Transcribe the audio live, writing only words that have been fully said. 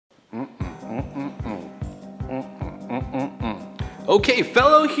Okay,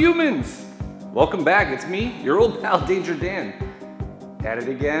 fellow humans, welcome back. It's me, your old pal Danger Dan, at it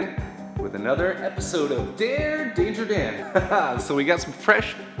again with another episode of Dare Danger Dan. So we got some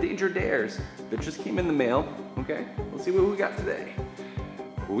fresh Danger Dares that just came in the mail. Okay, let's see what we got today.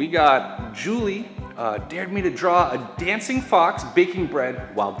 We got Julie dared me to draw a dancing fox baking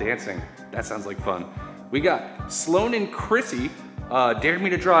bread while dancing. That sounds like fun. We got Sloan and Chrissy dared me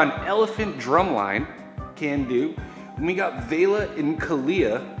to draw an elephant drumline. Can do. And we got Vela and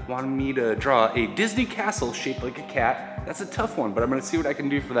Kalia wanted me to draw a Disney castle shaped like a cat. That's a tough one, but I'm gonna see what I can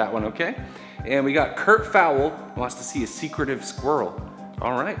do for that one, okay? And we got Fowle wants to see a secretive squirrel.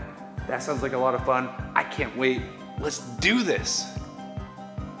 All right, that sounds like a lot of fun. I can't wait. Let's do this.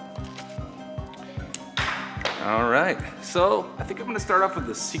 All right, so I think I'm gonna start off with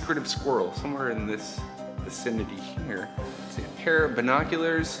the secretive squirrel, somewhere in this vicinity here. See, a pair of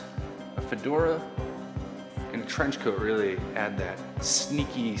binoculars, a fedora, and a trench coat really add that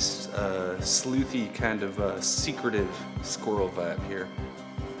sneaky, sleuthy kind of secretive squirrel vibe here.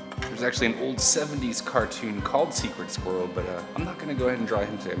 There's actually an old 70s cartoon called Secret Squirrel, but I'm not gonna go ahead and draw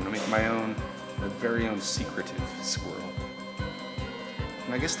him today. I'm gonna make my very own secretive squirrel.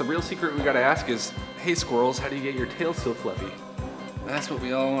 And I guess the real secret we gotta ask is, hey squirrels, how do you get your tails so fluffy? That's what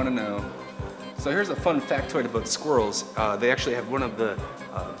we all wanna know. So here's a fun factoid about squirrels. They actually have one of the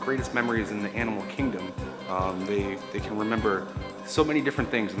greatest memories in the animal kingdom. They can remember so many different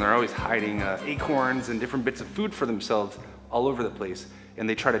things, and they're always hiding acorns and different bits of food for themselves all over the place, and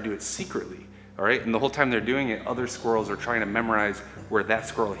they try to do it secretly, all right? And the whole time they're doing it, other squirrels are trying to memorize where that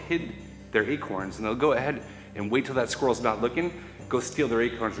squirrel hid their acorns, and they'll go ahead and wait till that squirrel's not looking, go steal their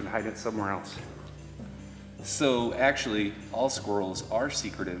acorns and hide it somewhere else. So actually, all squirrels are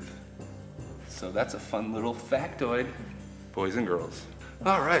secretive. So that's a fun little factoid, boys and girls.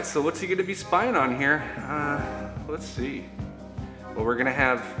 All right, so what's he gonna be spying on here? Let's see. Well, we're gonna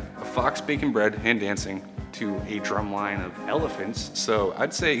have a fox baking bread and dancing to a drum line of elephants. So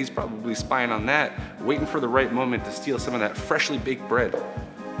I'd say he's probably spying on that, waiting for the right moment to steal some of that freshly baked bread.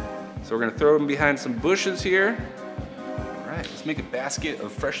 So we're gonna throw him behind some bushes here. All right, let's make a basket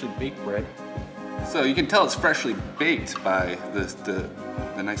of freshly baked bread. So you can tell it's freshly baked by the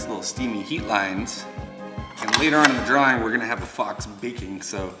nice little steamy heat lines. And later on in the drawing, we're gonna have a fox baking.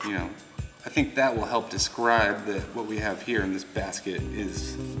 So, you know, I think that will help describe that what we have here in this basket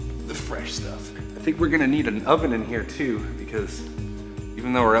is the fresh stuff. I think we're gonna need an oven in here too, because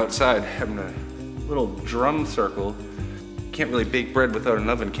even though we're outside having a little drum circle, you can't really bake bread without an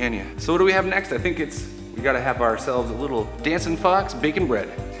oven, can you? So what do we have next? I think we gotta have ourselves a little dancing fox baking bread.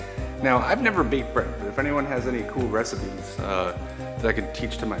 Now, I've never baked bread, but if anyone has any cool recipes that I could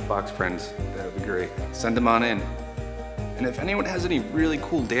teach to my fox friends, that would be great. Send them on in. And if anyone has any really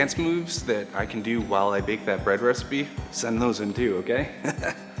cool dance moves that I can do while I bake that bread recipe, send those in too, okay?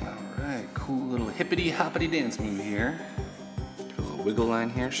 All right, cool little hippity hoppity dance move here. Do a little wiggle line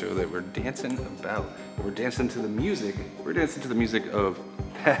here, show that we're dancing about. We're dancing to the music. We're dancing to the music of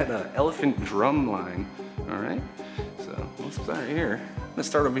that elephant drum line, all right? So let's start here. Let's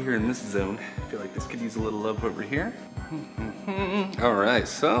start over here in this zone. I feel like this could use a little love over here. All right,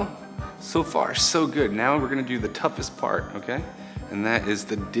 so far so good. Now we're gonna do the toughest part, okay? And that is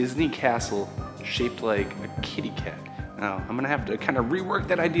the Disney castle shaped like a kitty cat. Now, I'm gonna have to kind of rework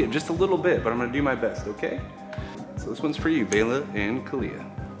that idea just a little bit, but I'm gonna do my best, okay? So this one's for you, Bayla and Kalia.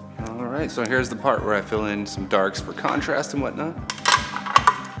 All right, so here's the part where I fill in some darks for contrast and whatnot.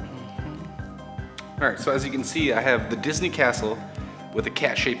 All right, so as you can see, I have the Disney castle with a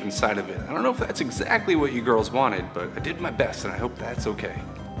cat shape inside of it. I don't know if that's exactly what you girls wanted, but I did my best and I hope that's okay.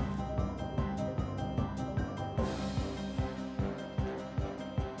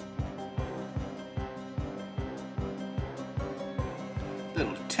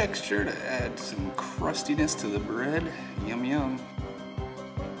 Little texture to add some crustiness to the bread. Yum yum.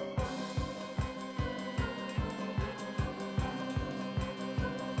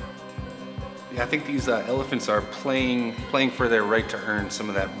 Yeah, I think these elephants are playing for their right to earn some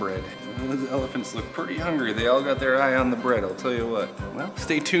of that bread. Those elephants look pretty hungry. They all got their eye on the bread, I'll tell you what. Well,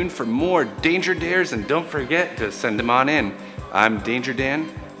 stay tuned for more Danger Dares and don't forget to send them on in. I'm Danger Dan,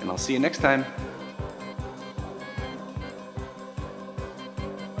 and I'll see you next time.